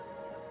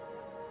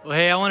Well,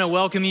 hey, I want to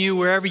welcome you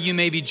wherever you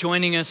may be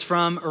joining us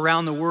from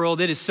around the world.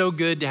 It is so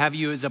good to have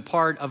you as a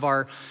part of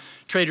our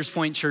Traders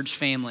Point Church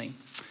family.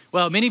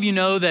 Well, many of you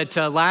know that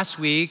last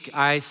week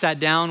I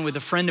sat down with a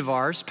friend of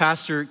ours,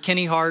 Pastor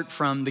Kenny Hart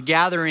from The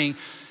Gathering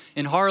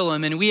in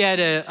Harlem, and we had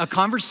a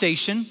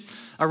conversation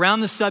around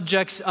the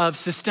subjects of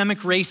systemic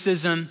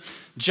racism,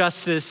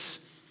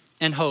 justice,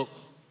 and hope.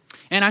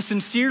 And I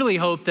sincerely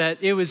hope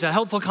that it was a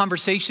helpful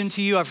conversation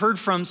to you. I've heard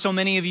from so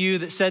many of you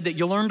that said that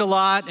you learned a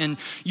lot and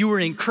you were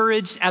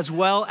encouraged as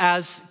well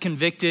as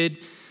convicted.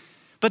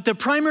 But the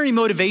primary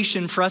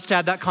motivation for us to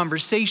have that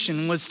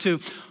conversation was to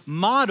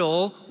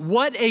model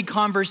what a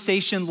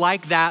conversation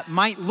like that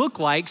might look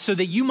like so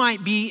that you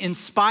might be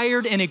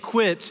inspired and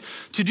equipped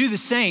to do the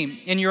same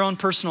in your own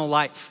personal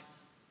life.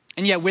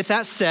 And yet, with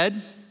that said,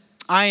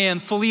 I am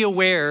fully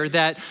aware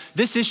that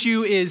this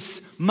issue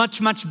is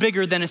much, much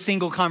bigger than a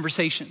single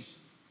conversation.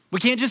 We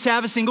can't just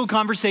have a single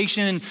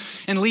conversation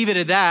and leave it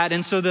at that.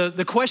 And so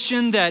the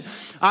question that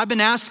I've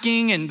been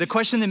asking and the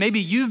question that maybe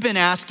you've been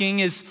asking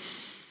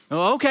is,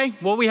 okay,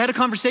 well, we had a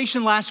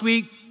conversation last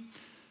week.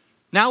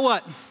 Now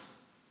what?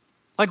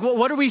 Like,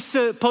 what are we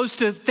supposed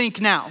to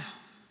think now?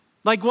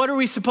 Like, what are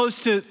we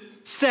supposed to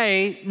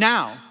say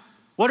now?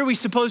 What are we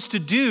supposed to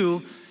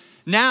do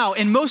now?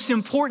 And most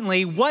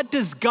importantly, what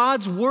does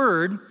God's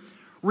word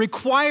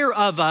require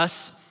of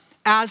us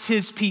as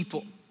his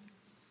people?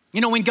 You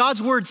know, when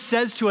God's word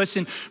says to us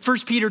in 1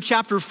 Peter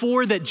chapter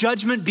 4 that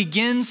judgment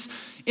begins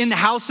in the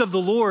house of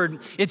the Lord,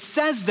 it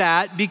says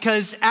that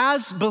because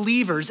as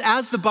believers,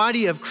 as the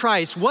body of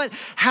Christ, what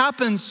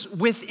happens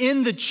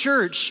within the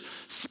church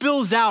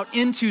spills out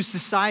into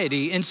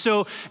society. And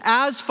so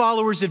as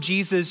followers of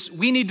Jesus,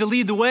 we need to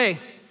lead the way.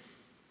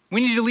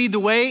 We need to lead the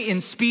way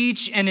in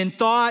speech and in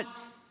thought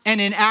and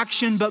in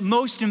action, but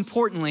most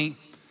importantly,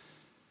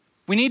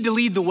 we need to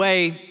lead the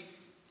way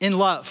in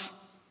love.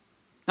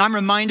 I'm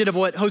reminded of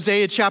what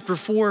Hosea chapter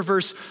 4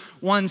 verse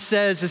 1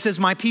 says. It says,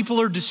 "My people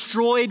are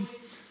destroyed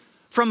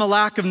from a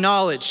lack of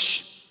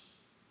knowledge."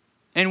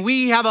 And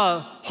we have a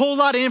whole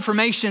lot of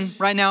information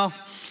right now.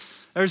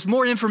 There's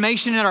more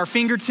information at our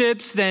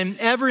fingertips than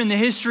ever in the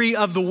history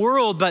of the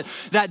world, but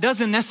that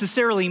doesn't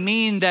necessarily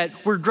mean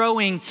that we're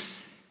growing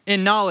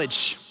in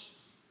knowledge.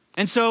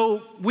 And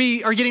so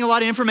we are getting a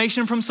lot of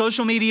information from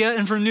social media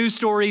and from news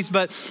stories,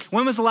 but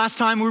when was the last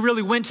time we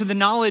really went to the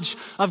knowledge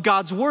of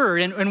God's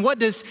word? And what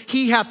does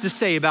he have to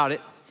say about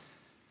it?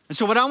 And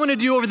so what I want to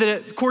do over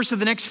the course of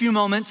the next few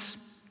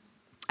moments,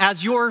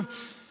 as your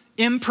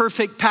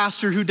imperfect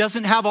pastor who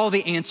doesn't have all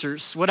the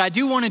answers, what I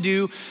do want to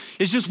do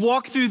is just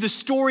walk through the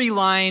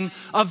storyline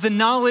of the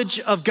knowledge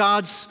of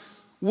God's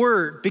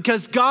word,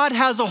 because God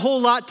has a whole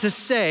lot to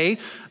say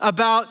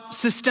about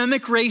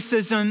systemic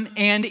racism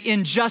and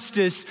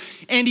injustice,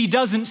 and he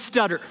doesn't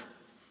stutter.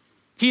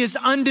 He is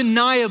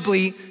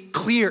undeniably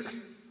clear.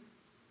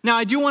 Now,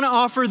 I do want to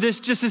offer this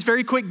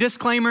very quick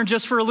disclaimer,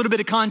 just for a little bit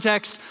of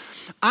context.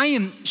 I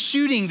am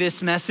shooting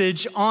this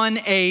message on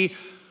a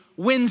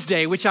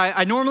Wednesday, which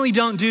I normally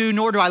don't do,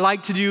 nor do I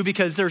like to do,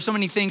 because there are so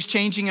many things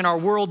changing in our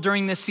world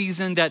during this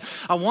season that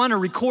I want to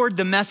record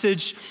the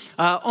message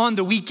on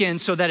the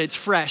weekend so that it's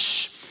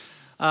fresh.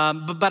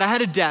 But I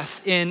had a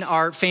death in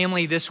our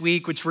family this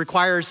week, which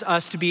requires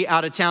us to be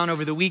out of town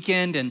over the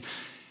weekend. And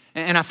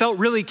I felt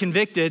really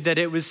convicted that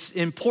it was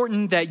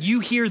important that you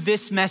hear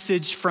this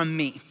message from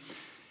me.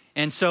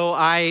 And so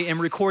I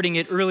am recording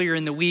it earlier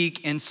in the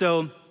week. And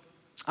so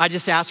I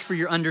just ask for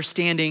your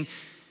understanding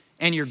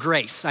and your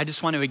grace. I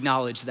just want to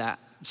acknowledge that.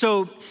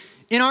 So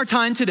in our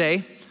time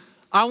today,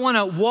 I want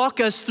to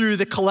walk us through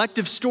the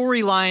collective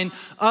storyline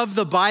of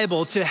the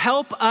Bible to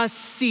help us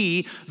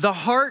see the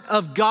heart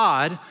of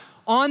God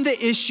on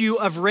the issue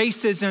of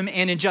racism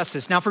and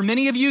injustice. Now, for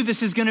many of you,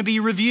 this is going to be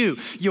review.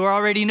 You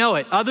already know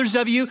it. Others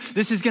of you,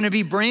 this is going to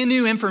be brand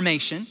new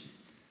information.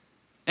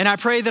 And I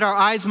pray that our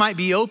eyes might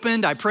be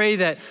opened. I pray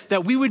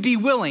that we would be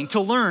willing to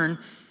learn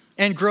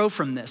and grow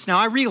from this. Now,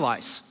 I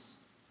realize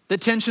that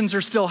tensions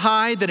are still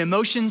high, that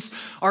emotions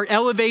are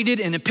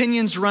elevated, and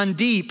opinions run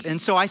deep. And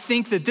so I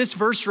think that this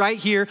verse right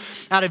here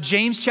out of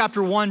James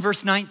chapter 1,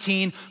 verse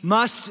 19,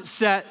 must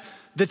set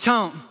the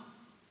tone.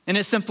 And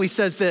it simply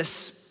says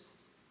this: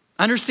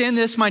 "Understand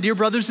this, my dear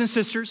brothers and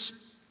sisters.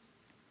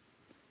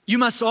 You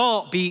must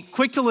all be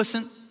quick to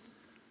listen,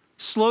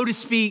 slow to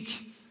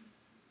speak,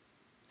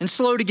 and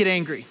slow to get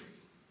angry."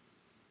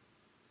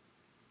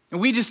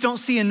 And we just don't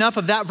see enough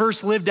of that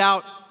verse lived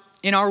out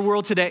in our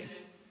world today.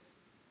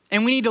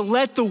 And we need to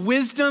let the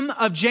wisdom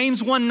of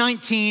James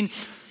 1:19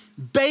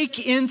 bake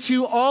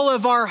into all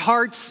of our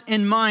hearts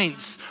and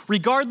minds,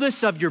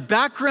 regardless of your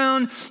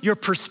background, your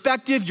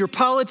perspective, your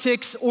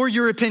politics, or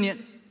your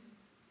opinion.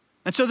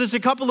 And so there's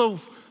a couple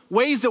of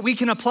ways that we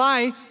can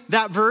apply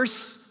that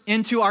verse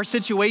into our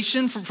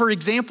situation. For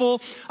example,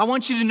 I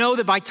want you to know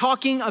that by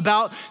talking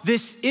about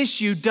this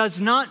issue does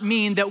not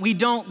mean that we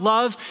don't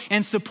love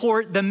and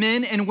support the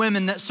men and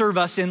women that serve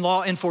us in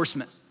law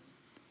enforcement.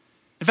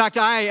 In fact,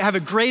 I have a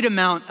great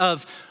amount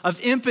of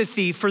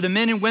empathy for the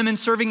men and women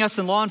serving us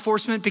in law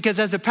enforcement, because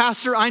as a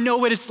pastor, I know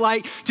what it's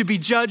like to be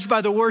judged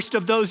by the worst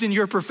of those in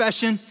your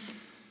profession.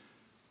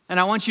 And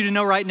I want you to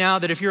know right now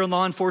that if you're in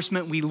law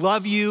enforcement, we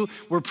love you,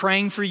 we're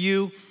praying for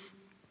you,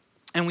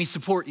 and we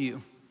support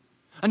you.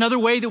 Another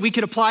way that we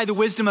could apply the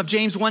wisdom of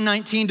James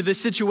 1:19 to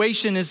this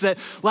situation is that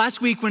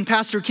last week when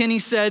Pastor Kenny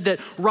said that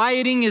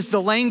rioting is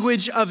the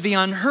language of the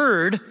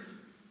unheard,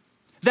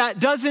 that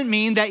doesn't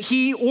mean that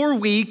he or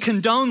we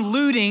condone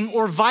looting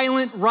or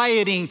violent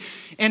rioting.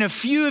 And a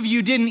few of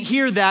you didn't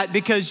hear that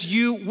because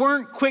you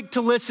weren't quick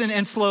to listen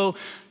and slow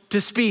to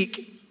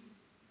speak.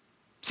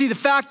 See, the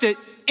fact that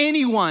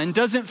anyone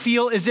doesn't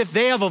feel as if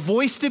they have a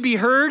voice to be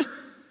heard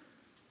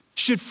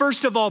should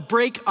first of all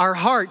break our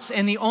hearts.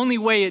 And the only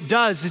way it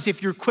does is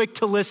if you're quick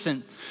to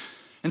listen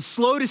and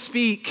slow to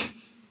speak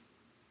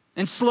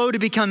and slow to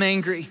become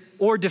angry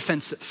or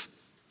defensive.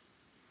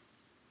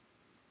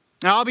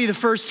 Now, I'll be the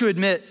first to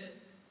admit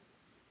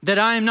that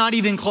I am not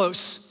even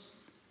close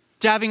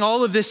to having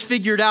all of this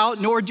figured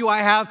out, nor do I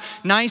have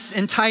nice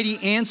and tidy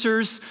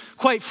answers.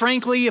 Quite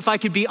frankly, if I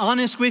could be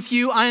honest with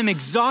you, I am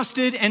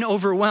exhausted and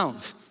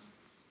overwhelmed.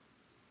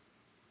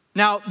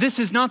 Now, this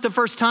is not the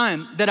first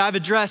time that I've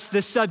addressed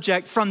this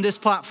subject from this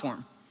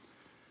platform.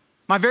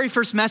 My very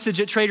first message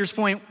at Traders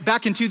Point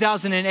back in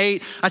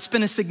 2008, I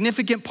spent a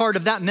significant part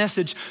of that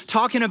message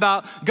talking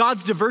about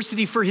God's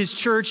diversity for his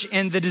church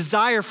and the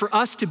desire for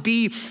us to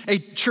be a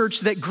church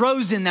that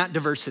grows in that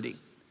diversity.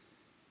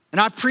 And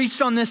I've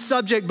preached on this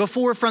subject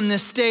before from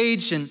this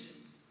stage, and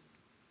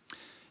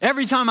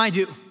every time I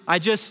do, I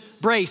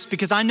just brace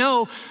because I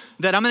know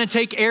that I'm gonna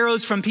take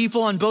arrows from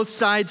people on both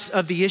sides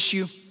of the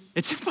issue.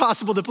 It's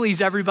impossible to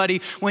please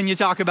everybody when you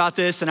talk about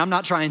this, and I'm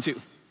not trying to.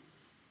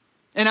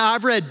 And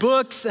I've read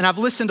books, and I've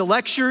listened to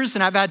lectures,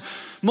 and I've had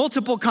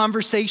multiple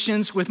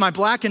conversations with my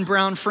black and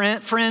brown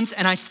friends,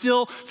 and I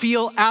still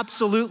feel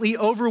absolutely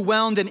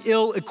overwhelmed and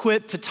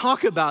ill-equipped to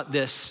talk about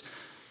this.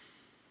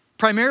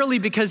 Primarily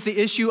because the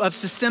issue of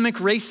systemic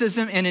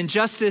racism and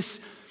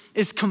injustice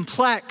is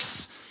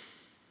complex,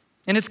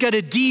 and it's got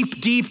a deep,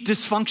 deep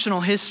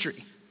dysfunctional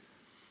history.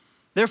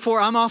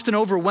 Therefore, I'm often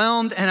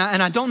overwhelmed,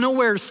 and I don't know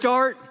where to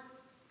start,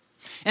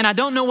 and I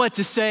don't know what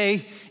to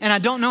say, and I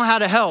don't know how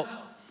to help.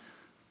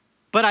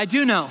 But I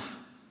do know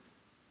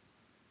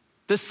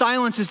that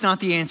silence is not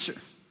the answer.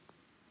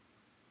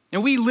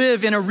 And we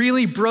live in a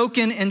really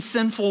broken and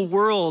sinful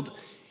world,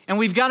 and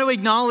we've got to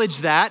acknowledge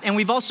that, and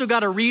we've also got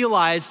to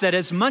realize that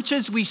as much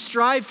as we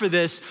strive for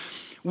this,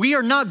 we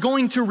are not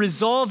going to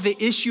resolve the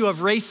issue of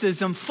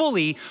racism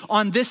fully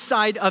on this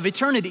side of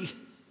eternity.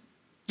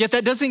 Yet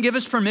that doesn't give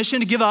us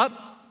permission to give up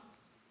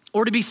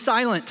or to be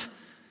silent.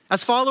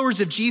 As followers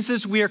of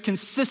Jesus, we are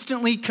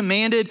consistently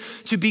commanded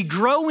to be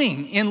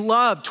growing in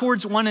love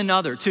towards one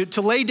another,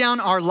 to lay down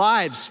our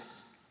lives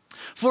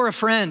for a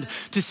friend,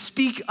 to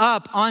speak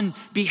up on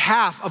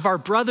behalf of our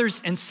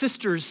brothers and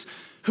sisters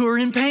who are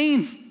in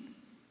pain.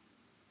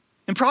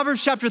 In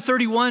Proverbs chapter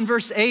 31,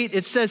 verse 8,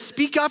 it says,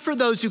 "Speak up for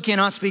those who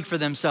cannot speak for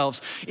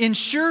themselves.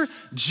 Ensure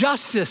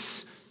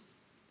justice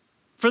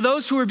for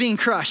those who are being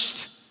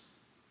crushed."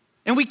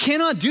 And we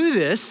cannot do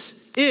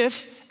this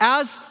if,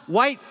 as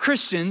white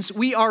Christians,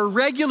 we are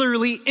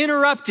regularly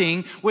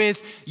interrupting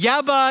with,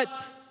 "Yeah, but,"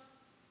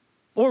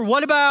 or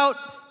 "what about,"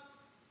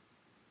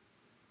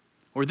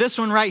 or "this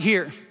one right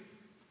here."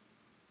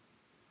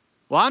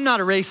 Well, I'm not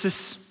a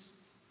racist.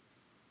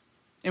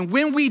 And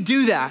when we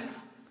do that,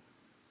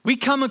 we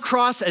come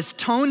across as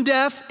tone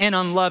deaf and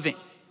unloving.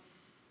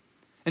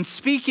 And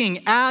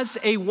speaking as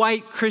a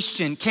white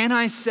Christian, can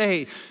I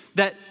say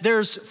that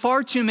there's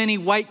far too many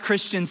white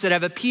Christians that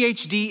have a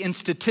PhD in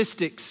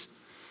statistics,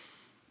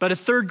 but a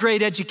third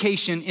grade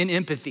education in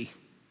empathy.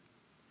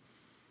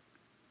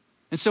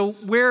 And so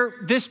where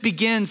this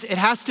begins, it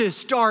has to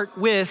start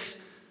with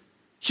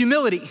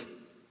humility.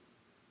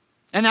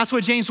 And that's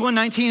what James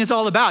 1:19 is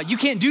all about. You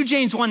can't do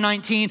James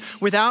 1:19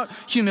 without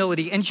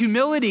humility. And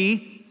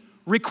humility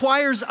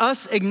requires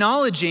us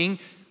acknowledging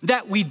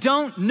that we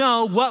don't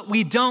know what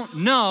we don't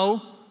know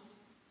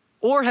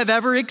or have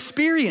ever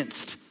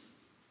experienced.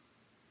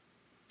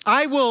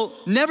 I will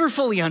never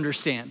fully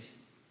understand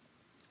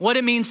what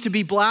it means to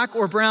be black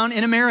or brown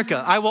in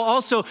America. I will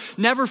also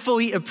never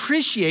fully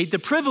appreciate the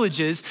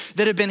privileges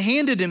that have been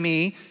handed to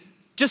me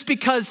just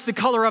because the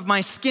color of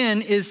my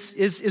skin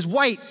is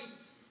white.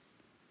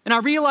 And I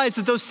realize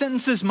that those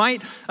sentences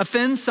might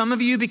offend some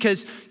of you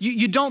because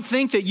you don't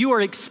think that you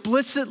are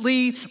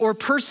explicitly or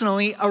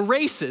personally a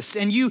racist.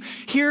 And you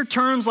hear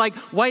terms like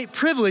white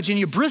privilege and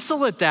you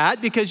bristle at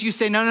that because you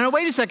say, no,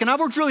 wait a second, I've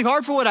worked really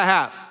hard for what I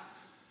have.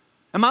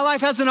 And my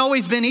life hasn't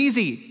always been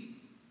easy.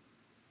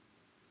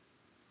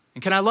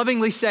 And can I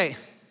lovingly say,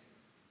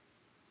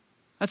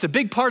 that's a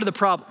big part of the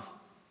problem.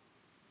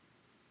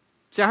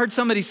 See, I heard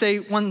somebody say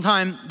one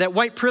time that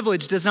white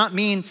privilege does not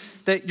mean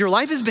that your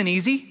life has been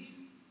easy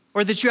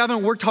or that you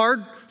haven't worked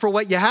hard for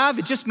what you have.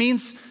 It just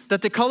means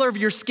that the color of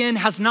your skin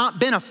has not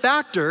been a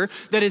factor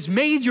that has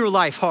made your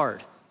life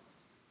hard.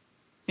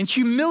 And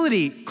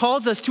humility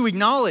calls us to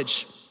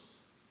acknowledge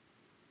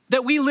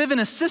that we live in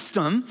a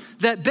system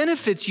that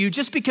benefits you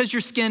just because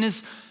your skin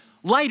is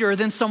lighter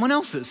than someone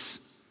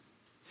else's.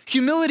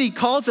 Humility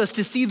calls us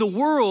to see the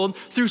world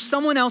through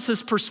someone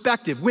else's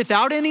perspective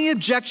without any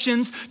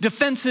objections,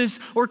 defenses,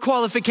 or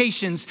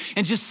qualifications,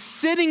 and just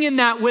sitting in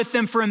that with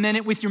them for a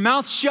minute with your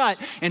mouth shut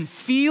and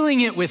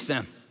feeling it with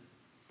them.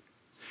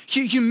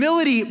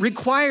 Humility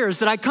requires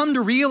that I come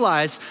to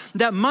realize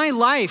that my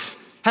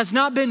life has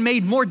not been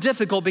made more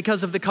difficult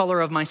because of the color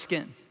of my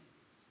skin.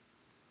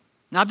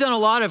 Now, I've done a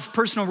lot of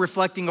personal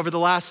reflecting over the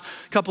last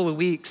couple of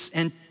weeks,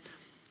 and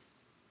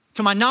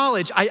to my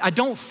knowledge, I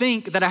don't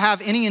think that I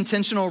have any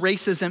intentional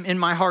racism in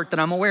my heart that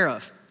I'm aware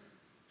of.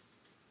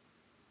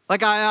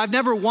 Like I've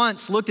never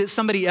once looked at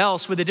somebody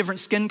else with a different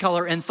skin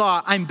color and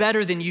thought, I'm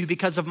better than you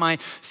because of my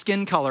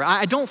skin color.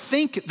 I don't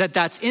think that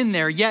that's in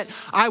there, yet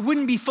I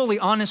wouldn't be fully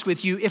honest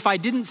with you if I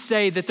didn't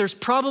say that there's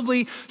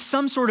probably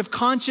some sort of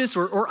conscious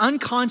or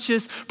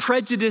unconscious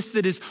prejudice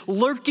that is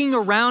lurking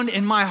around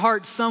in my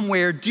heart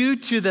somewhere due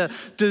to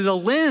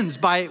the lens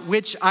by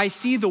which I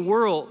see the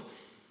world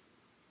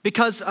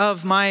because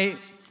of my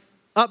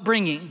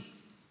upbringing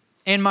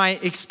and my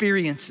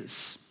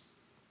experiences.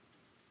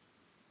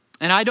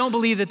 And I don't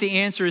believe that the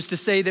answer is to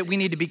say that we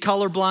need to be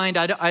colorblind.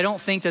 I don't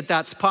think that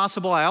that's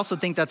possible. I also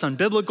think that's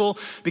unbiblical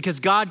because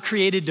God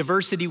created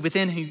diversity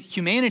within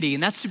humanity,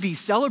 and that's to be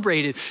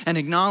celebrated and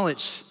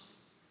acknowledged.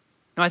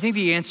 No, I think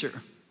the answer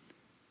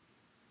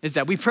is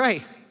that we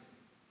pray.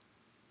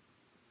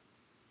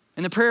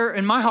 And the prayer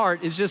in my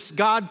heart is just,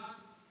 God,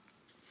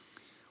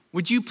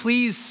 would you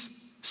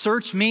please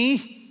search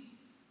me?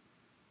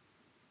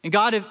 And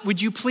God,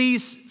 would you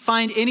please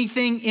find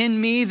anything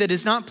in me that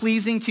is not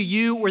pleasing to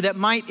you or that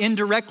might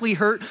indirectly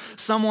hurt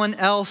someone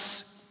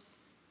else?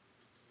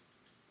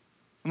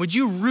 And would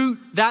you root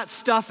that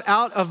stuff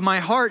out of my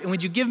heart? And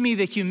would you give me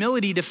the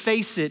humility to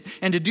face it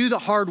and to do the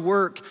hard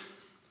work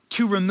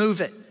to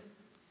remove it?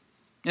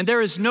 And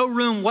there is no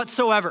room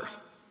whatsoever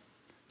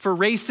for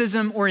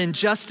racism or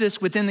injustice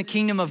within the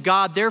kingdom of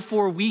God.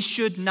 Therefore, we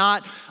should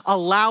not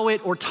allow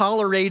it or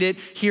tolerate it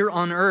here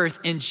on earth.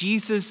 And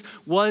Jesus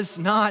was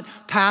not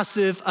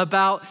passive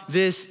about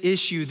this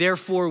issue.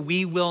 Therefore,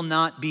 we will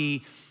not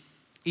be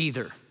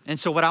either. And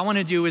so what I want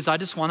to do is I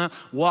just want to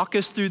walk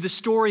us through the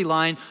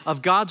storyline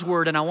of God's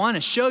word. And I want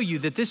to show you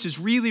that this is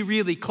really,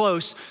 really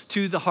close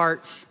to the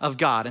heart of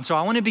God. And so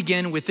I want to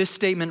begin with this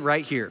statement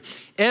right here.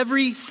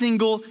 Every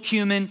single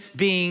human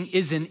being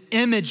is an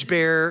image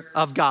bearer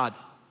of God.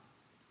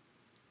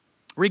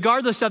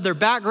 Regardless of their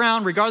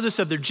background, regardless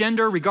of their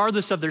gender,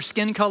 regardless of their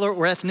skin color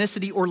or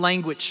ethnicity or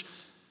language.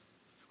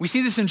 We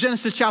see this in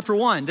Genesis chapter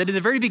 1, that at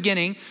the very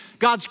beginning,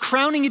 God's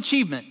crowning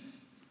achievement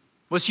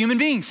was human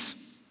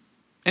beings.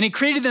 And he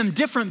created them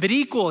different but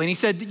equal. And he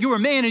said, you are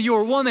man and you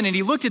are woman. And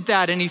he looked at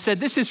that and he said,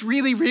 this is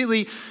really,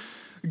 really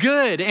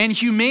good. And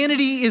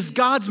humanity is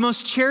God's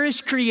most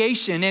cherished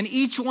creation. And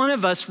each one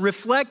of us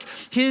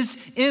reflect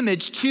his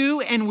image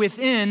to and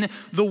within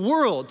the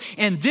world.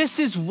 And this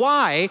is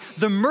why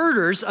the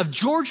murders of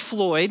George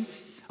Floyd,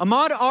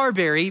 Ahmaud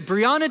Arbery,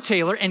 Breonna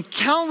Taylor, and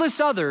countless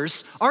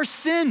others are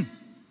sin.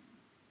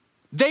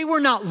 They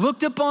were not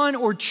looked upon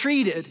or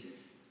treated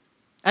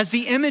as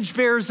the image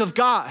bearers of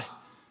God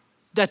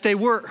that they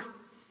were.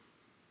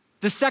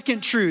 The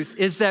second truth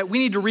is that we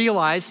need to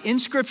realize in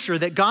Scripture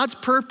that God's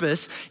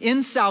purpose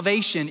in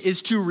salvation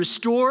is to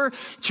restore,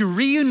 to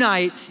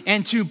reunite,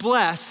 and to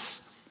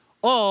bless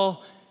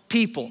all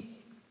people.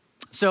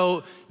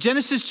 So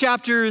Genesis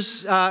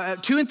chapters 2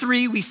 and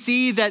 3, we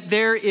see that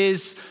there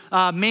is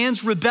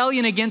man's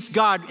rebellion against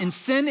God, and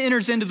sin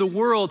enters into the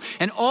world,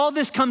 and all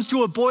this comes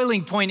to a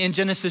boiling point in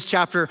Genesis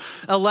chapter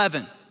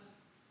 11.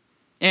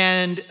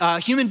 And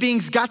human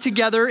beings got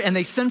together and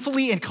they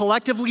sinfully and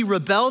collectively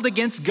rebelled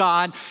against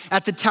God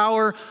at the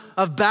Tower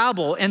of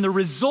Babel. And the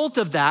result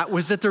of that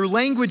was that their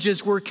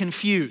languages were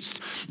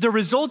confused. The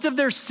result of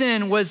their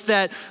sin was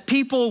that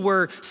people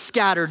were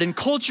scattered and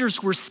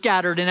cultures were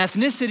scattered and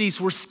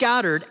ethnicities were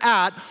scattered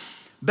at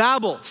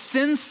Babel.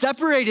 Sin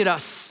separated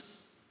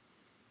us.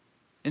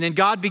 And then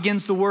God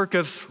begins the work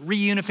of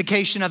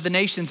reunification of the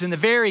nations in the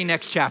very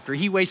next chapter.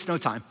 He wastes no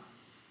time.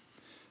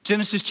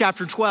 Genesis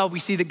chapter 12, we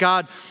see that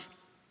God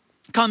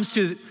comes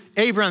to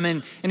Abram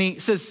and he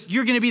says,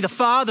 you're going to be the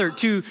father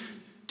to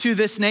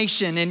this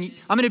nation, and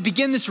I'm going to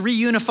begin this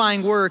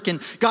reunifying work. And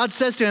God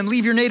says to him,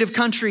 leave your native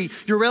country,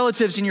 your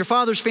relatives, and your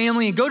father's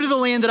family, and go to the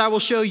land that I will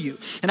show you.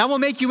 And I will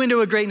make you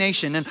into a great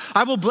nation, and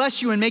I will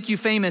bless you and make you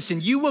famous,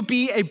 and you will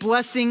be a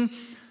blessing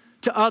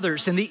to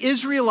others. And the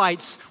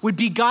Israelites would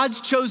be God's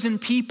chosen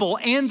people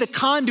and the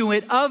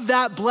conduit of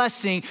that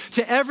blessing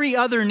to every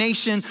other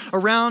nation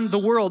around the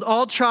world.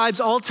 All tribes,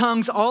 all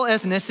tongues, all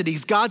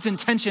ethnicities. God's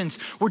intentions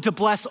were to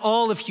bless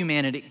all of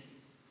humanity.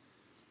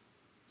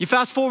 You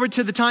fast forward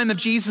to the time of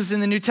Jesus in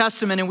the New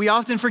Testament, and we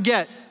often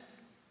forget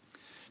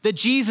that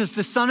Jesus,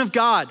 the Son of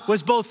God,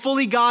 was both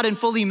fully God and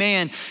fully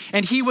man.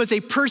 And he was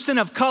a person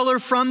of color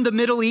from the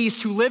Middle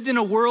East who lived in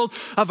a world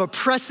of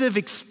oppressive,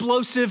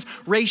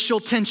 explosive racial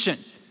tension.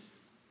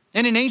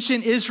 And in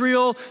ancient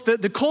Israel,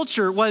 the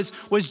culture was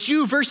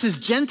Jew versus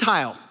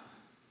Gentile.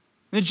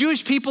 And the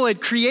Jewish people had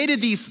created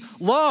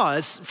these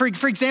laws.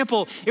 For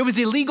example, it was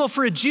illegal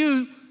for a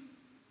Jew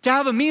to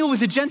have a meal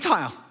with a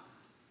Gentile.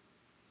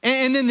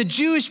 And then the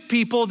Jewish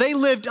people, they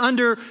lived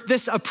under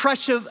this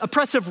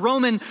oppressive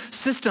Roman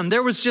system.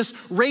 There was just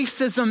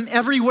racism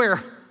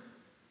everywhere.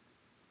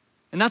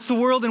 And that's the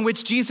world in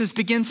which Jesus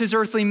begins his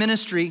earthly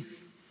ministry.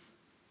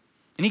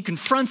 And he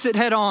confronts it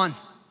head on.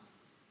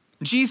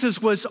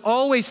 Jesus was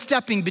always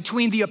stepping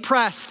between the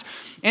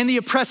oppressed and the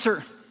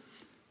oppressor.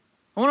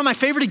 One of my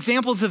favorite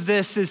examples of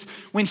this is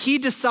when he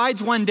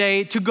decides one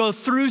day to go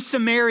through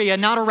Samaria,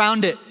 not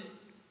around it.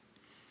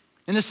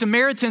 And the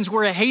Samaritans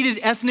were a hated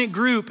ethnic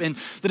group, and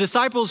the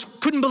disciples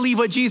couldn't believe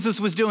what Jesus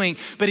was doing.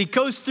 But he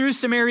goes through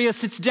Samaria,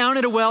 sits down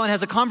at a well, and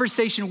has a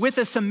conversation with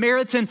a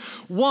Samaritan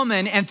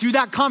woman, and through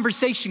that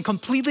conversation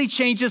completely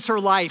changes her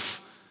life.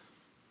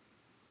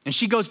 And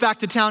she goes back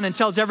to town and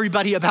tells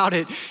everybody about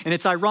it. And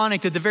it's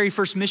ironic that the very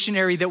first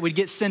missionary that would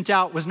get sent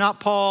out was not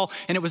Paul,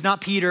 and it was not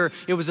Peter,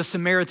 it was a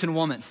Samaritan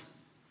woman.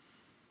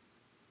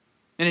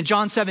 And in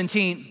John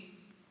 17,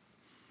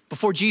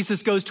 before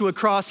Jesus goes to a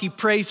cross, he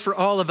prays for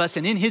all of us.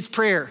 And in his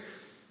prayer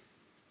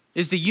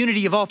is the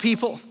unity of all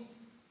people.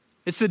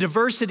 It's the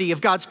diversity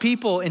of God's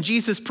people. And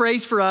Jesus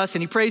prays for us,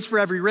 and he prays for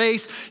every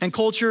race and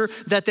culture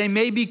that they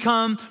may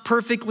become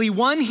perfectly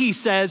one, he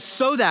says,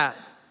 so that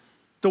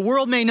the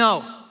world may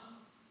know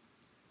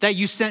that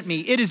you sent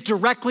me. It is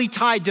directly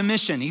tied to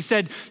mission. He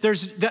said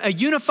a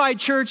unified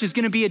church is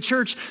going to be a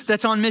church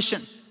that's on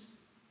mission.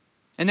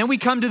 And then we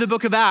come to the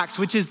book of Acts,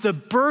 which is the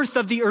birth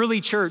of the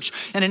early church.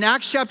 And in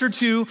Acts chapter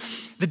 2,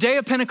 the day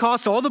of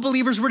Pentecost, all the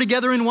believers were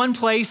together in one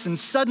place, and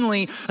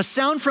suddenly a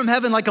sound from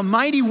heaven like a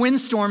mighty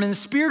windstorm, and the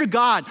Spirit of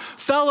God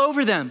fell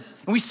over them.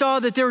 And we saw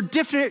that there were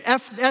different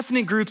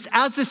ethnic groups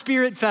as the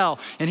Spirit fell.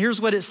 And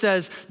here's what it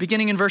says,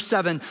 beginning in verse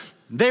 7.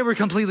 They were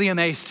completely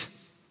amazed.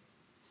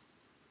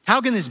 How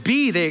can this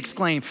be? They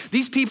exclaimed.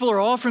 These people are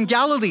all from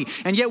Galilee,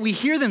 and yet we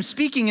hear them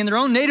speaking in their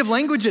own native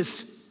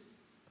languages.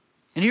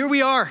 And here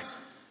we are.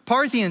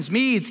 Parthians,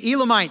 Medes,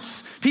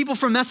 Elamites, people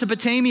from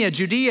Mesopotamia,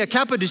 Judea,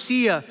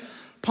 Cappadocia,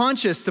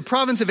 Pontus, the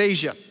province of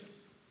Asia,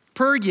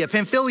 Pergia,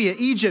 Pamphylia,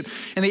 Egypt,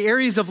 and the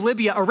areas of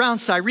Libya around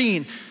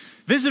Cyrene.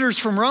 Visitors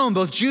from Rome,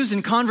 both Jews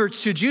and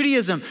converts to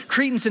Judaism,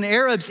 Cretans and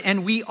Arabs,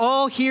 and we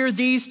all hear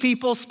these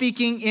people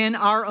speaking in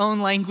our own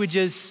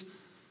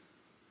languages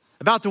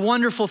about the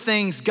wonderful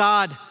things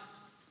God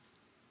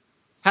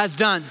has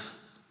done.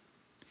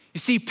 You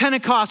see,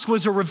 Pentecost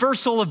was a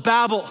reversal of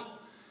Babel,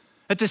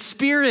 that the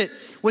Spirit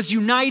was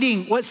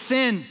uniting what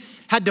sin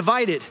had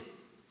divided.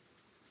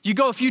 You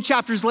go a few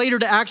chapters later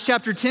to Acts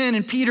chapter 10,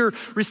 and Peter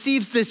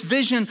receives this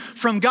vision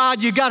from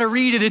God. You got to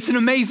read it. It's an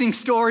amazing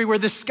story where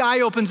the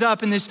sky opens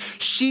up and this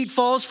sheet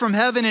falls from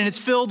heaven, and it's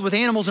filled with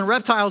animals and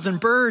reptiles and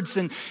birds.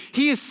 And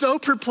he is so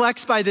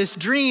perplexed by this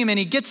dream, and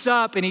he gets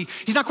up and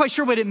he's not quite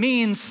sure what it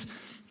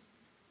means.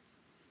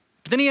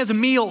 But then he has a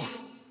meal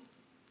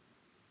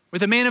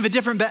with a man of a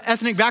different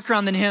ethnic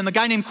background than him, a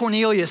guy named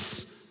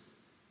Cornelius.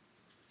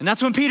 And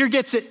that's when Peter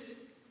gets it.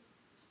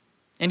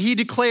 And he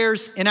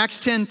declares in Acts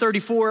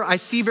 10:34, I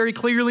see very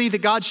clearly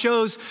that God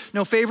shows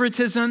no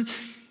favoritism.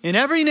 In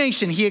every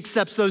nation, he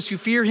accepts those who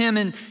fear him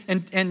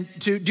and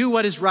to do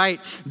what is right.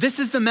 This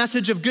is the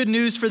message of good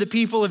news for the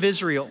people of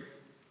Israel,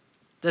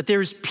 that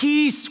there is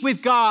peace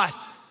with God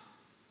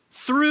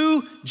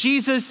through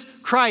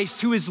Jesus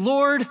Christ, who is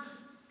Lord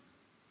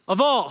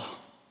of all.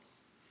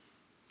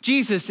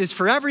 Jesus is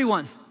for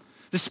everyone.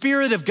 The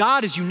Spirit of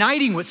God is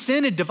uniting what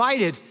sin had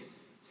divided.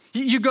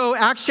 You go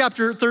Acts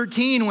chapter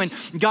 13 when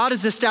God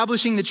is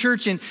establishing the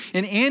church in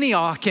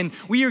Antioch, and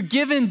we are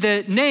given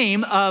the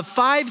name of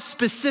 5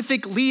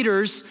 specific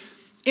leaders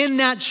in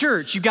that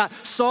church. You've got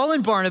Saul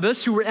and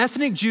Barnabas, who were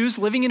ethnic Jews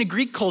living in a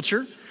Greek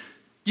culture.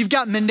 You've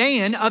got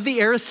Manaen of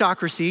the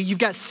aristocracy. You've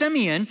got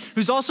Simeon,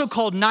 who's also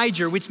called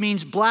Niger, which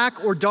means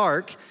black or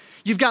dark.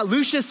 You've got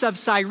Lucius of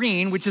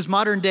Cyrene, which is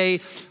modern day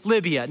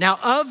Libya. Now,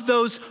 of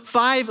those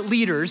 5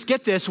 leaders,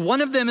 get this,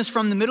 one of them is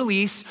from the Middle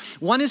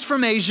East, one is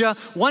from Asia,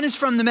 one is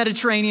from the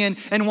Mediterranean,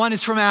 and one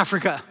is from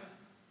Africa.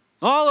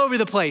 All over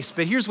the place.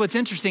 But here's what's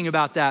interesting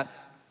about that.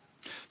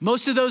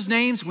 Most of those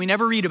names we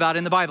never read about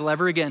in the Bible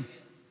ever again.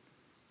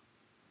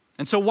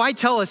 And so why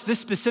tell us this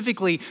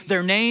specifically,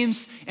 their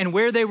names and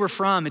where they were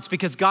from? It's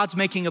because God's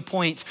making a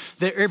point.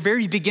 The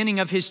very beginning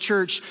of his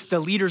church, the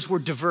leaders were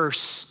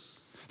diverse.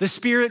 The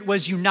Spirit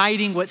was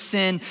uniting what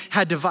sin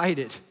had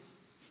divided.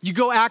 You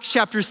go Acts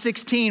chapter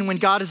 16 when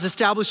God is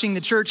establishing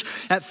the church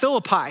at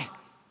Philippi.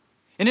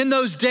 And in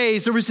those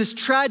days, there was this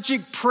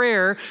tragic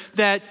prayer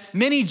that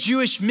many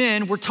Jewish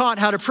men were taught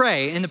how to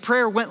pray. And the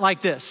prayer went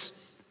like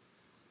this.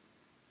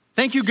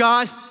 Thank you,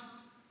 God,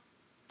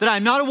 that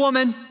I'm not a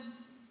woman,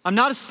 I'm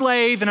not a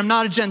slave, and I'm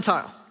not a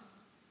Gentile.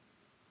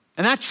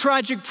 And that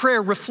tragic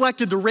prayer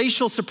reflected the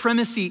racial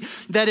supremacy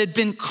that had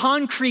been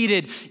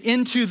concreted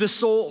into the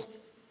soul.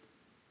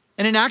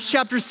 And in Acts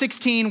chapter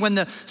 16, when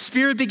the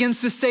Spirit begins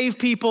to save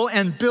people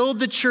and build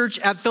the church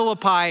at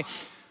Philippi,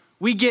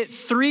 we get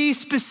 3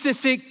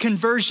 specific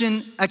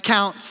conversion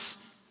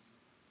accounts.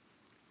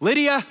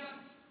 Lydia,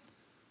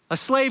 a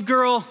slave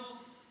girl,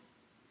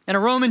 and a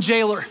Roman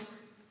jailer.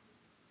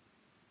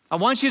 I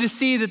want you to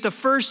see that the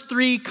first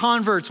 3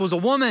 converts was a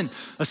woman,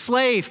 a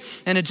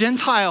slave, and a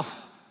Gentile.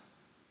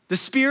 The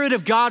Spirit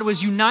of God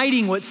was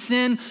uniting what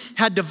sin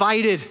had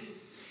divided.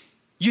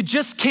 You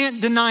just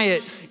can't deny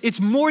it. It's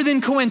more than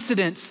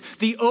coincidence.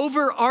 The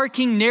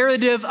overarching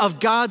narrative of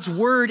God's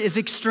word is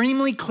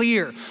extremely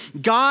clear.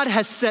 God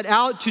has set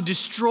out to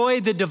destroy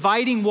the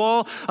dividing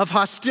wall of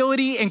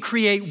hostility and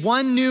create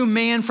one new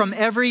man from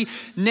every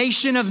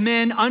nation of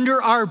men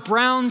under our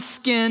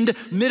brown-skinned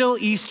Middle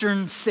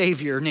Eastern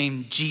Savior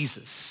named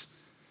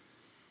Jesus.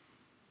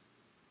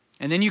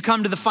 And then you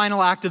come to the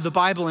final act of the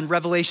Bible in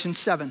Revelation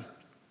 7,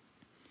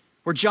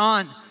 where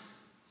John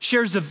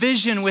shares a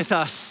vision with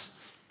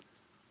us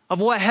of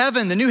what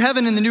heaven, the new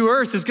heaven and the new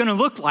earth is gonna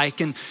look like.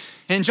 And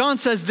John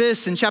says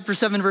this in chapter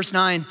 7, verse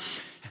 9.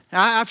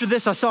 After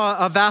this, I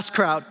saw a vast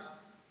crowd,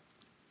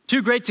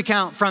 too great to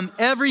count, from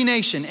every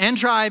nation and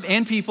tribe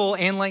and people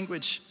and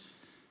language,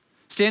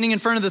 standing in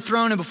front of the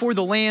throne and before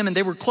the Lamb, and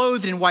they were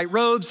clothed in white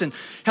robes and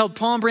held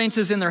palm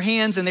branches in their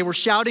hands, and they were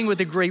shouting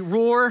with a great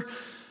roar,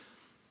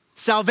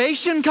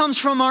 "Salvation comes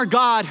from our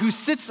God who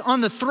sits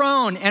on the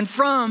throne and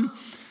from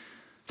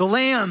the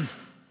Lamb."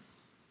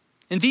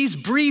 And these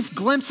brief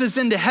glimpses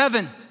into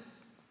heaven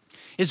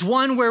is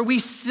one where we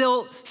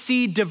still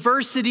see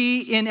diversity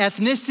in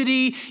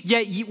ethnicity,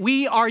 yet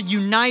we are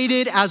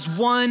united as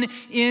one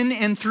in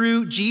and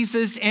through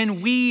Jesus,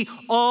 and we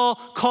all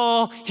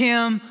call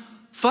him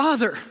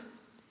Father.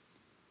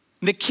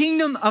 The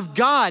kingdom of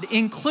God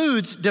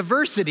includes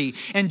diversity,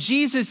 and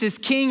Jesus is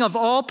King of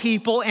all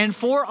people and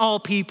for all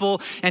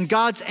people, and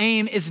God's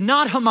aim is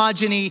not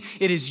homogeny,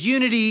 it is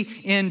unity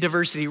in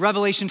diversity.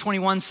 Revelation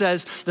 21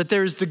 says that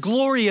there is the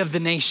glory of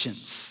the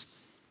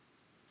nations.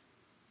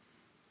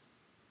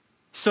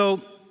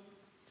 So,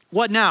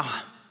 what now?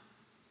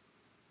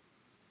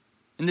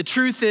 And the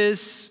truth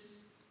is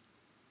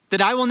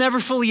that I will never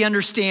fully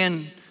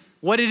understand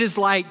what it is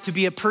like to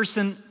be a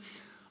person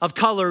of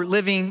color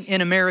living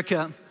in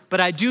America. But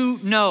I do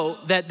know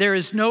that there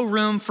is no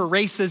room for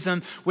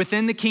racism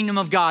within the kingdom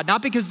of God.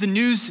 Not because the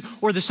news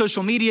or the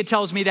social media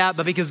tells me that,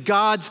 but because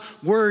God's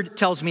word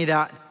tells me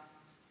that.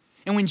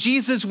 And when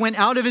Jesus went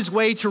out of his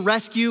way to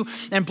rescue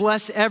and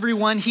bless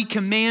everyone, he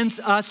commands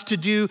us to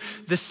do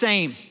the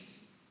same.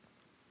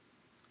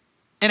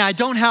 And I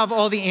don't have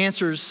all the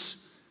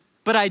answers,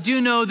 but I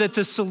do know that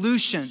the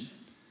solution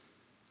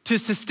to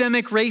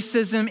systemic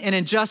racism and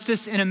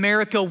injustice in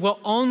America will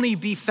only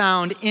be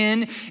found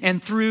in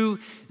and through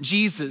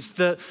Jesus.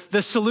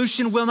 The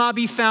solution will not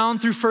be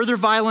found through further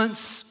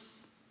violence.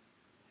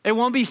 It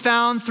won't be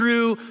found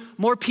through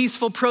more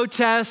peaceful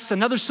protests,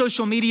 another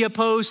social media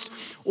post,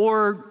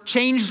 or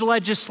changed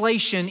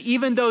legislation,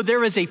 even though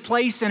there is a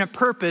place and a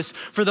purpose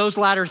for those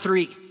latter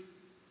three.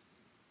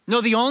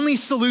 No, the only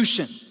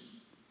solution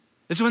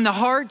is when the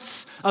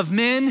hearts of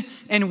men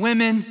and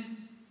women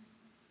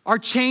are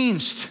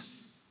changed.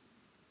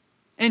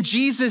 And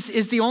Jesus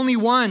is the only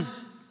one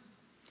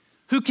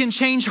who can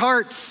change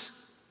hearts.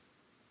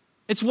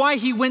 It's why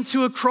he went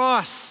to a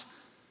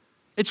cross.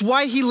 It's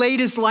why he laid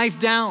his life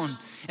down.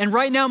 And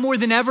right now, more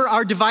than ever,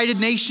 our divided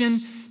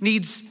nation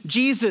needs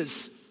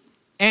Jesus.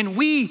 And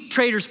we,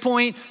 Traders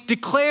Point,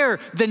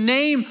 declare the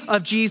name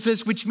of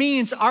Jesus, which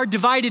means our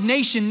divided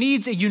nation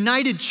needs a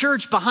united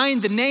church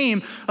behind the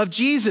name of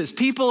Jesus.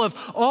 People of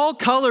all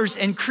colors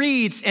and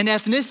creeds and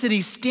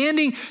ethnicities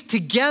standing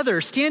together,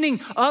 standing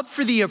up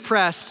for the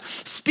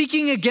oppressed,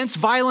 speaking against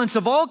violence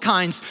of all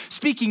kinds,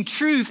 speaking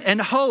truth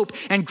and hope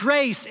and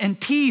grace and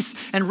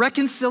peace and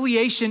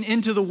reconciliation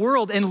into the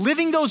world, and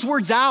living those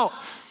words out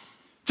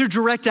through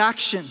direct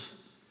action.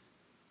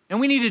 And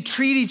we need to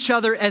treat each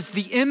other as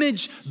the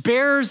image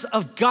bearers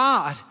of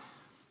God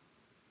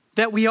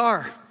that we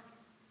are.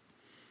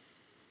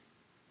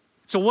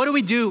 So what do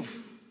we do?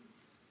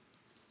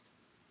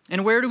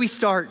 And where do we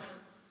start?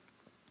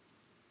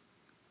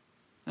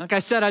 Like I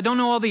said, I don't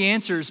know all the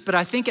answers, but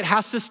I think it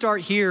has to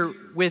start here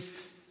with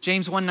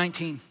James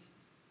 1:19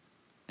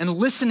 and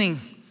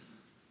listening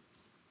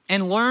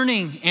and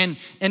learning and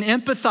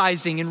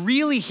empathizing and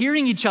really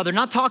hearing each other,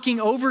 not talking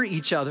over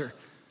each other.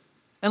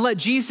 And let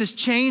Jesus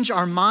change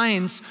our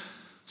minds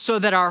so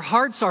that our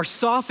hearts are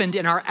softened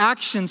and our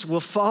actions will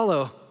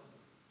follow.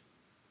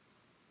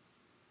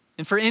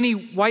 And for any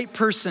white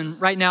person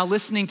right now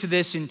listening to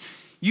this, and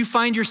you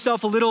find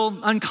yourself a little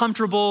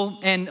uncomfortable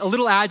and a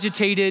little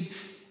agitated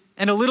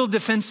and a little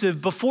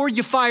defensive, before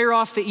you fire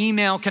off the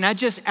email, can I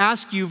just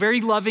ask you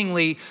very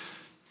lovingly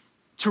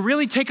to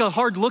really take a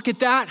hard look at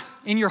that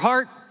in your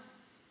heart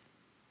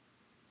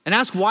and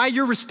ask why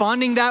you're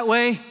responding that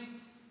way?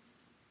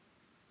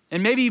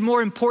 And maybe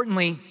more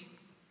importantly,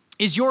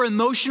 is your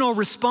emotional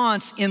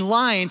response in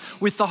line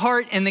with the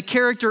heart and the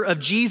character of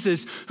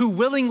Jesus, who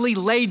willingly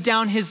laid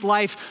down his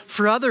life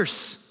for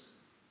others?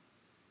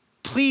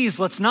 Please,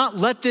 let's not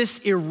let this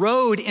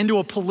erode into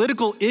a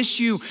political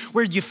issue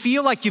where you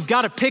feel like you've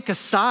got to pick a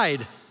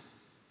side.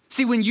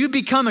 See, when you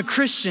become a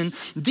Christian,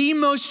 the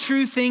most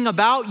true thing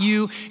about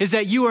you is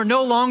that you are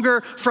no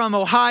longer from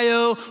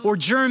Ohio or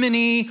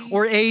Germany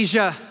or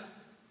Asia.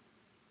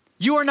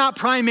 You are not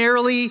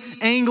primarily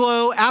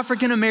Anglo,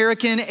 African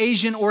American,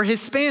 Asian, or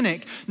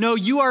Hispanic. No,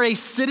 you are a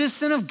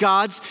citizen of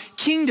God's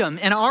kingdom.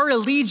 And our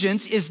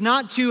allegiance is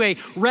not to a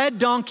red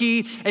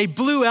donkey, a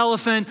blue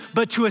elephant,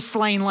 but to a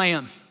slain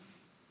lamb.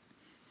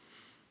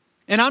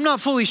 And I'm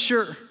not fully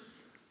sure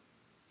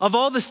of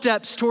all the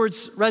steps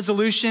towards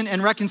resolution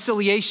and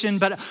reconciliation,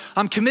 but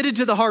I'm committed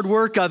to the hard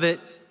work of it.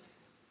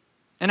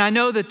 And I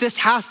know that this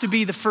has to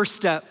be the first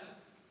step.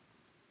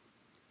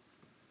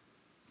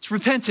 It's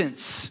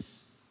repentance.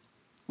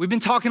 We've been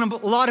talking a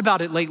lot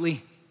about it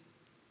lately.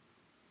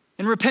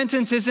 And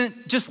repentance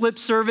isn't just lip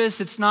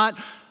service. It's not,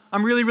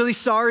 I'm really, really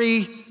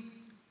sorry.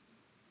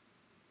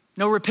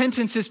 No,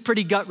 repentance is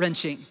pretty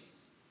gut-wrenching.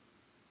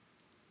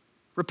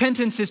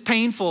 Repentance is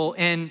painful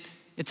and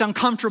it's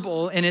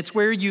uncomfortable, and it's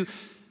where you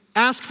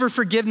ask for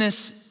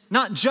forgiveness,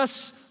 not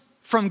just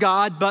from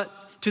God, but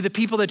to the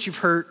people that you've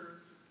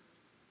hurt,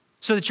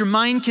 so that your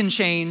mind can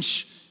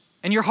change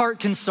and your heart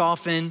can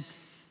soften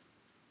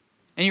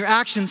and your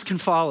actions can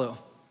follow.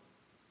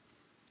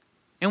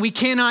 And we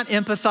cannot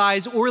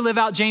empathize or live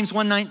out James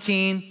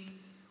 1:19.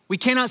 We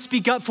cannot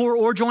speak up for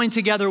or join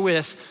together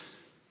with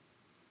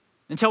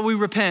until we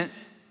repent.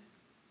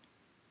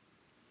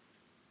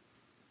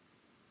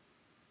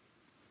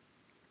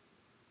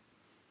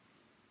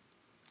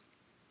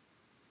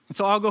 And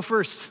so I'll go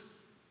first.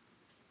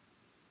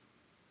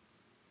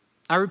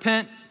 I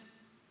repent.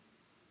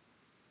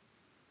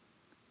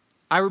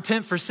 I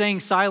repent for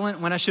staying silent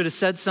when I should have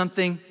said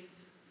something.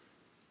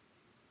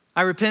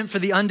 I repent for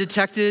the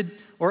undetected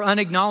or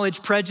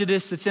unacknowledged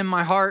prejudice that's in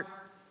my heart.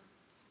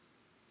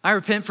 I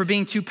repent for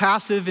being too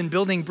passive in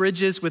building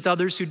bridges with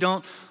others who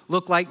don't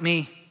look like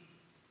me.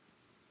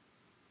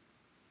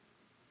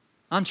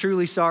 I'm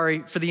truly sorry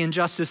for the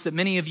injustice that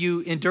many of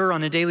you endure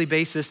on a daily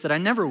basis that I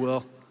never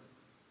will.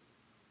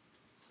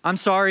 I'm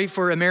sorry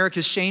for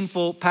America's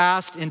shameful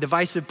past and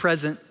divisive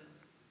present.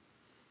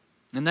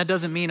 And that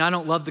doesn't mean I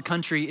don't love the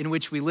country in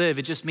which we live.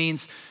 It just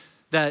means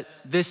that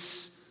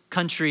this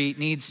country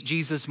needs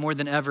Jesus more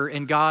than ever,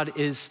 and God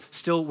is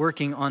still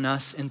working on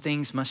us, and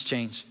things must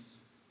change.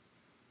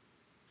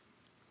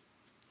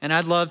 And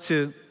I'd love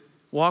to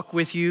walk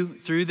with you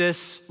through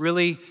this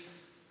really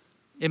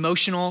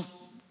emotional,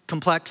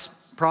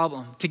 complex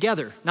problem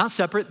together, not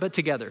separate, but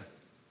together.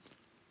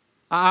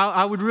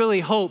 I would really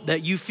hope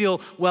that you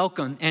feel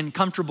welcome and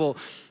comfortable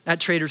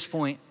at Traders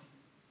Point.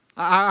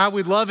 I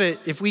would love it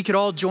if we could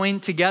all join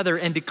together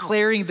in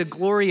declaring the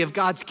glory of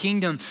God's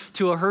kingdom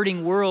to a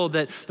hurting world,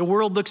 that the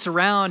world looks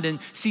around and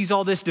sees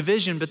all this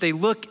division, but they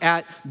look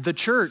at the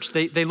church,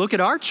 they look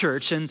at our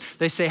church and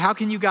they say, how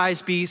can you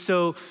guys be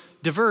so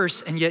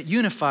diverse and yet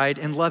unified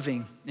and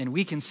loving? And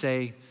we can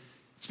say,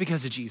 it's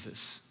because of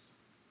Jesus.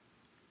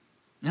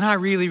 And I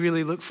really,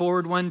 really look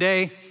forward one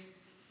day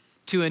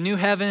to a new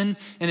heaven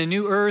and a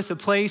new earth, a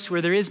place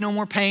where there is no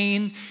more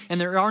pain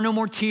and there are no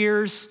more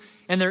tears,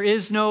 and there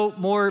is no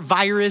more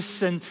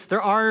virus, and there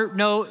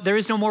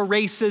is no more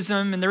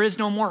racism, and there is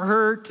no more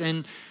hurt,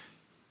 and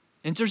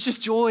there's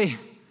just joy.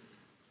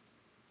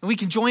 And we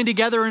can join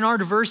together in our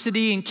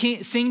diversity and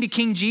sing to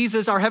King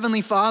Jesus, our Heavenly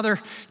Father,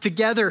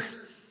 together.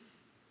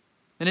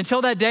 And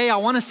until that day, I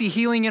want to see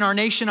healing in our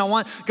nation. I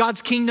want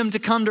God's kingdom to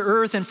come to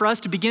earth and for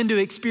us to begin to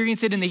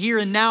experience it in the here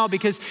and now,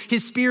 because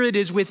His Spirit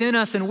is within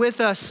us and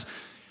with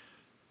us.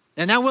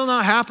 And that will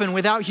not happen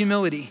without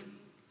humility.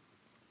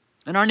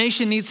 And our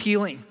nation needs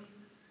healing.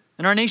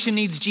 And our nation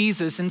needs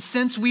Jesus. And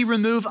since we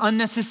remove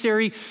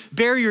unnecessary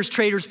barriers,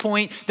 Traders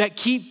Point, that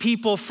keep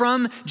people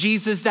from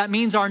Jesus, that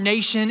means our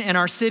nation and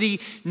our city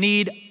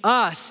need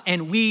us,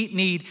 and we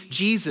need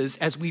Jesus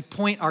as we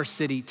point our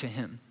city to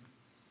Him.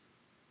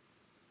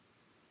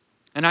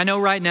 And I know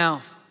right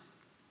now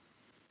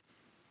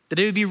that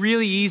it would be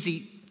really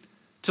easy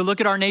to look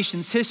at our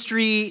nation's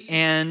history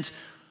and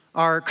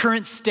our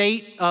current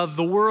state of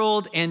the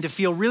world and to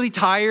feel really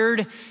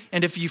tired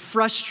and to feel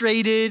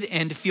frustrated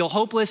and to feel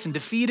hopeless and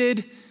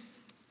defeated.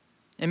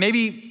 And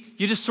maybe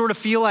you just sort of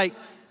feel like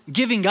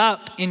giving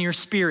up in your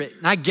spirit.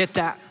 And I get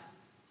that.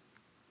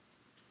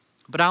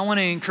 But I want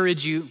to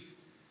encourage you.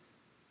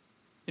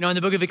 You know, in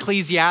the book of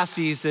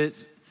Ecclesiastes,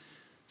 it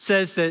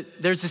says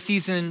that there's a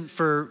season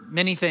for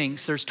many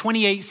things. There's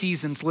 28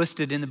 seasons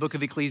listed in the book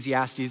of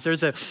Ecclesiastes.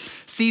 There's a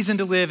season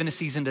to live and a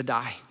season to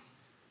die.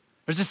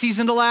 There's a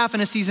season to laugh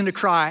and a season to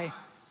cry.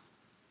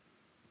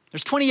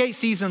 There's 28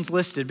 seasons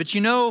listed, but you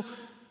know,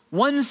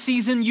 one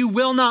season you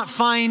will not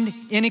find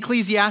in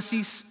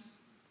Ecclesiastes.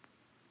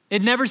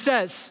 It never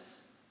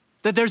says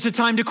that there's a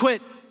time to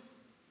quit.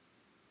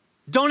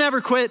 Don't ever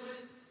quit,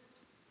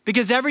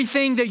 because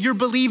everything that you're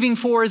believing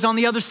for is on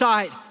the other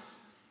side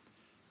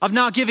of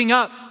not giving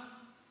up.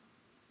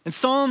 And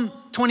Psalm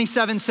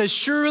 27 says,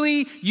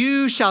 surely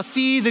you shall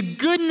see the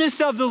goodness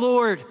of the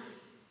Lord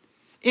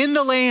in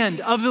the land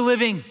of the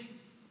living.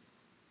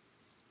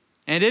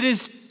 And it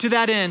is to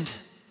that end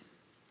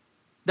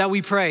that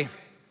we pray.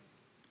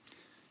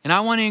 And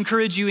I want to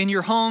encourage you in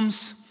your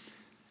homes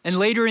and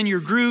later in your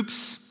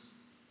groups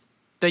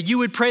that you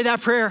would pray that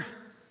prayer.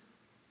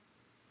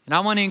 And I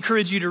want to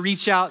encourage you to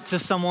reach out to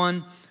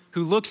someone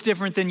who looks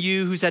different than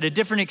you, who's had a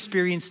different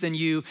experience than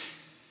you,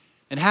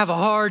 and have a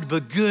hard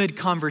but good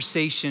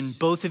conversation,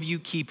 both of you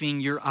keeping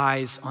your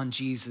eyes on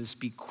Jesus.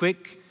 Be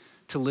quick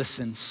to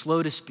listen,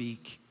 slow to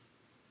speak,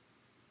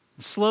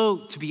 and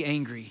slow to be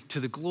angry, to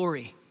the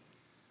glory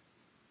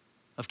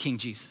of King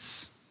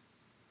Jesus.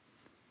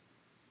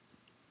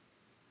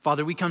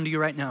 Father, we come to you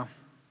right now,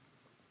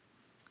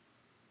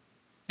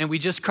 and we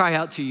just cry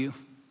out to you,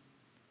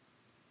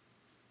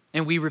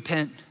 and we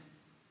repent.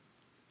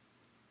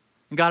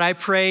 And God, I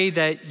pray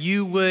that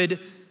you would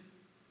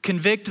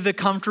convict the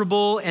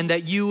comfortable and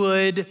that you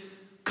would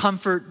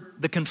comfort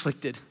the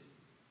conflicted.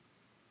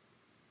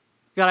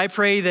 God, I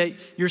pray that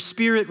your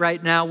Spirit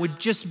right now would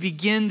just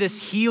begin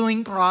this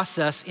healing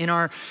process in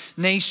our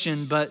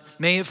nation, but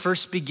may it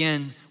first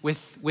begin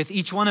with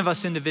each one of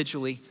us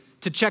individually,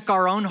 to check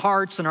our own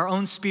hearts and our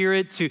own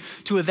spirit,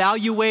 to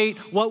evaluate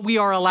what we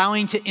are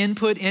allowing to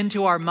input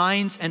into our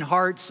minds and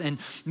hearts. And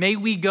may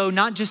we go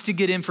not just to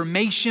get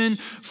information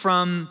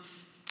from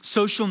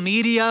social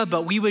media,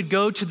 but we would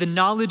go to the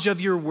knowledge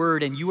of your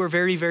word, and you are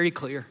very, very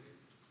clear.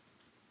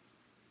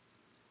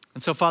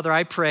 And so, Father,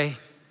 I pray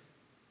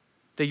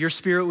that your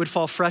Spirit would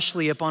fall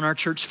freshly upon our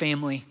church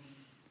family,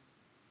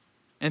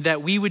 and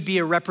that we would be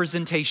a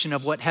representation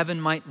of what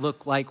heaven might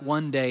look like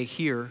one day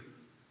here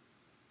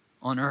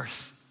on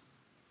earth.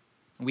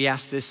 We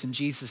ask this in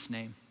Jesus'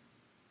 name.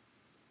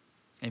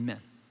 Amen.